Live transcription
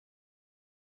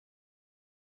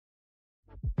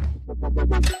So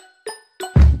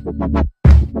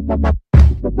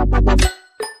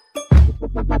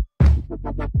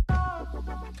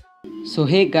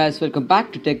hey guys, welcome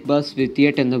back to Tech Buzz with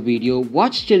yet another video.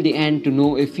 Watch till the end to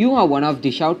know if you are one of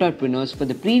the shoutout winners for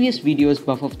the previous video's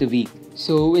buff of the week.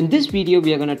 So in this video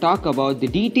we are going to talk about the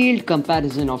detailed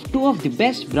comparison of two of the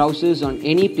best browsers on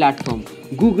any platform,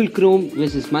 Google Chrome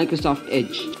versus Microsoft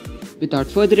Edge. Without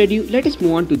further ado, let us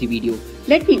move on to the video.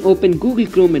 Let me open Google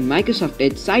Chrome and Microsoft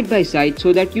Edge side by side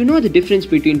so that you know the difference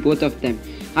between both of them.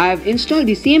 I have installed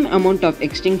the same amount of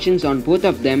extensions on both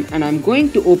of them, and I am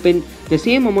going to open the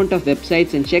same amount of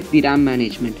websites and check the RAM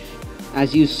management.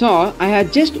 As you saw, I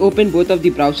had just opened both of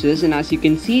the browsers, and as you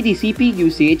can see the CPU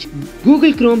usage,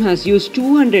 Google Chrome has used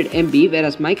 200 MB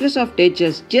whereas Microsoft Edge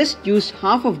has just used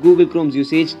half of Google Chrome's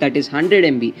usage, that is 100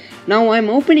 MB. Now I am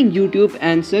opening YouTube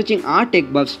and searching our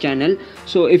Tech Buffs channel,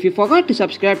 so if you forgot to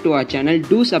subscribe to our channel,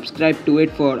 do subscribe to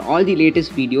it for all the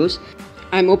latest videos.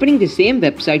 I'm opening the same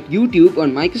website YouTube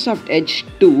on Microsoft Edge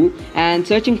too and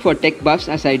searching for Tech Buffs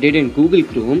as I did in Google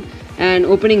Chrome and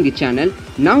opening the channel.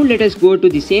 Now let us go to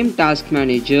the same task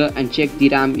manager and check the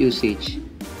RAM usage.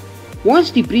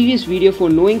 Watch the previous video for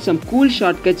knowing some cool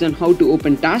shortcuts on how to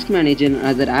open task manager and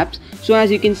other apps. So as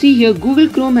you can see here, Google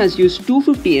Chrome has used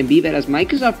 250 MB whereas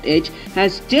Microsoft Edge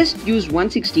has just used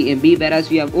 160 MB whereas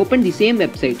we have opened the same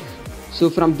website. So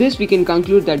from this we can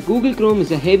conclude that Google Chrome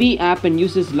is a heavy app and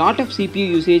uses lot of CPU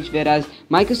usage whereas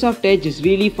Microsoft Edge is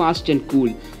really fast and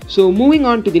cool. So moving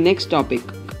on to the next topic.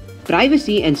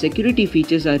 Privacy and security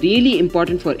features are really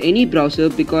important for any browser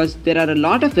because there are a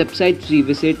lot of websites we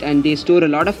visit and they store a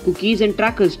lot of cookies and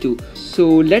trackers too. So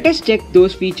let us check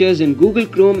those features in Google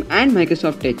Chrome and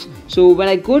Microsoft Edge. So when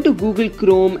I go to Google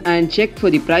Chrome and check for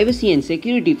the privacy and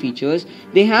security features,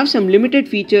 they have some limited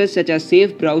features such as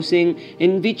safe browsing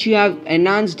in which you have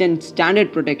enhanced and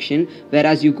standard protection,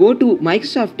 whereas you go to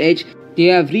Microsoft Edge, they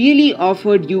have really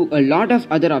offered you a lot of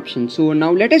other options. So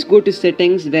now let us go to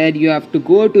settings where you have to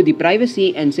go to the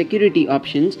privacy and security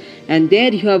options, and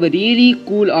there you have a really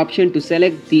cool option to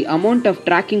select the amount of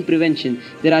tracking prevention.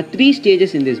 There are 3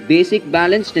 stages in this: basic,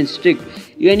 balanced and strict.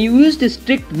 When you use the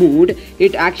strict mode,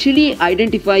 it actually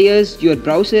identifies your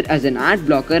browser as an ad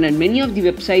blocker and many of the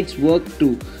websites work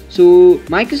too. So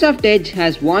Microsoft Edge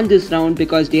has won this round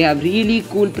because they have really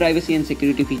cool privacy and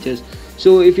security features.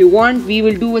 So if you want, we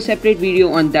will do a separate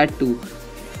video on that too.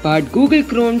 But Google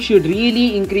Chrome should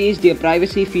really increase their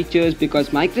privacy features because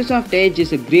Microsoft Edge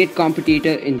is a great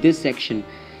competitor in this section.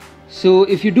 So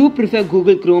if you do prefer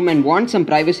Google Chrome and want some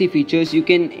privacy features, you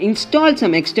can install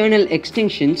some external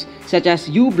extensions such as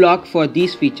uBlock for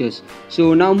these features.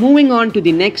 So now moving on to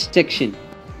the next section.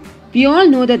 We all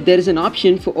know that there is an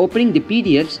option for opening the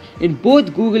PDFs in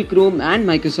both Google Chrome and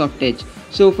Microsoft Edge.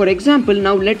 So for example,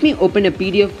 now let me open a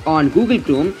PDF on Google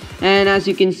Chrome, and as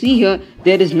you can see here,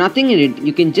 there is nothing in it.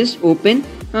 You can just open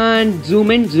and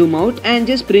zoom in, zoom out and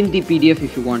just print the PDF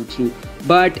if you want to.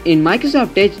 But in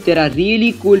Microsoft Edge, there are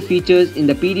really cool features in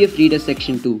the PDF reader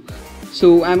section too.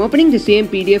 So I'm opening the same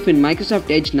PDF in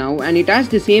Microsoft Edge now, and it has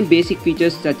the same basic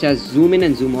features such as zoom in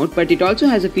and zoom out, but it also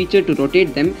has a feature to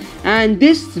rotate them, and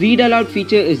this read aloud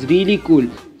feature is really cool.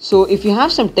 So if you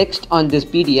have some text on this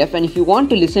PDF and if you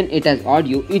want to listen it as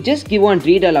audio, you just give on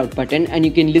read aloud button and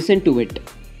you can listen to it.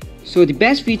 So the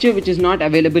best feature which is not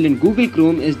available in Google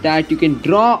Chrome is that you can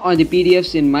draw on the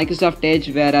PDFs in Microsoft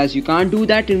Edge, whereas you can't do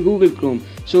that in Google Chrome.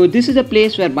 So this is a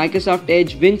place where Microsoft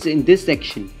Edge wins in this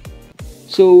section.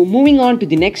 So moving on to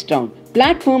the next round,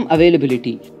 platform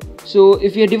availability. So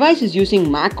if your device is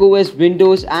using macOS,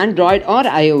 Windows, Android or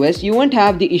iOS, you won't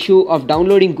have the issue of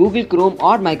downloading Google Chrome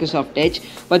or Microsoft Edge,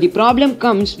 but the problem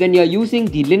comes when you're using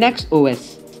the Linux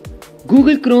OS.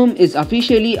 Google Chrome is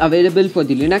officially available for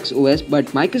the Linux OS, but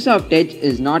Microsoft Edge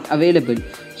is not available.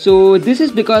 So this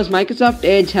is because Microsoft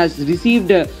Edge has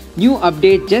received a new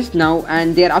update just now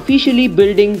and they are officially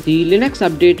building the Linux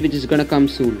update which is gonna come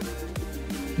soon.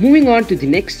 Moving on to the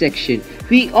next section,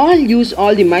 we all use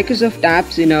all the Microsoft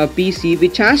apps in our PC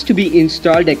which has to be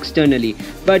installed externally,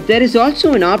 but there is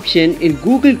also an option in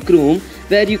Google Chrome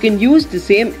where you can use the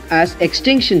same as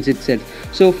extensions itself.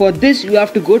 So for this you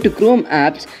have to go to Chrome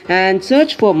apps and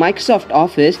search for Microsoft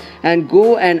Office and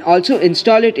go and also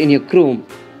install it in your Chrome.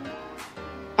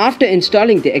 After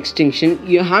installing the extension,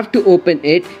 you have to open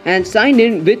it and sign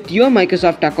in with your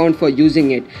Microsoft account for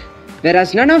using it.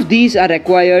 Whereas none of these are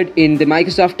required in the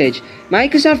Microsoft Edge.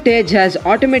 Microsoft Edge has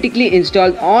automatically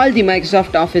installed all the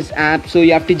Microsoft Office apps, so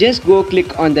you have to just go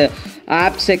click on the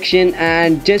app section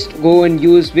and just go and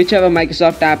use whichever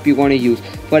Microsoft app you want to use.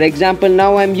 For example,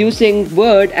 now I'm using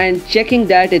Word and checking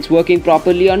that it's working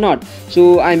properly or not.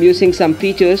 So I'm using some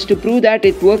features to prove that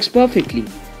it works perfectly.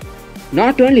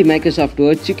 Not only Microsoft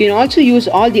Word, you can also use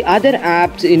all the other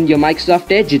apps in your Microsoft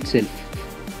Edge itself.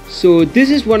 So this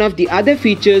is one of the other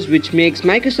features which makes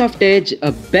Microsoft Edge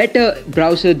a better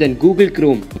browser than Google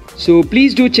Chrome. So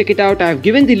please do check it out. I have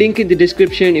given the link in the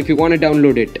description if you want to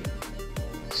download it.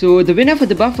 So the winner for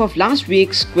the buff of last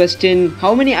week's question,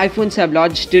 how many iPhones have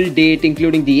launched till date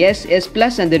including the S, S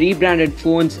Plus and the rebranded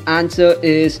phones, answer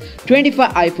is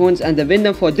 25 iPhones, and the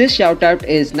winner for this shoutout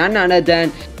is none other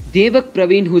than Devak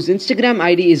Praveen, whose Instagram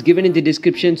ID is given in the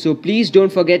description, so please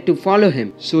don't forget to follow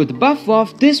him. So the buff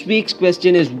of this week's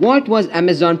question is, what was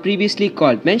Amazon previously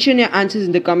called? Mention your answers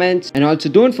in the comments and also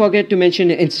don't forget to mention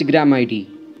your Instagram ID.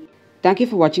 Thank you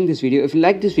for watching this video. If you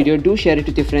like this video, do share it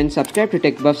with your friends, subscribe to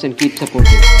Tech Buffs and keep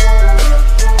supporting.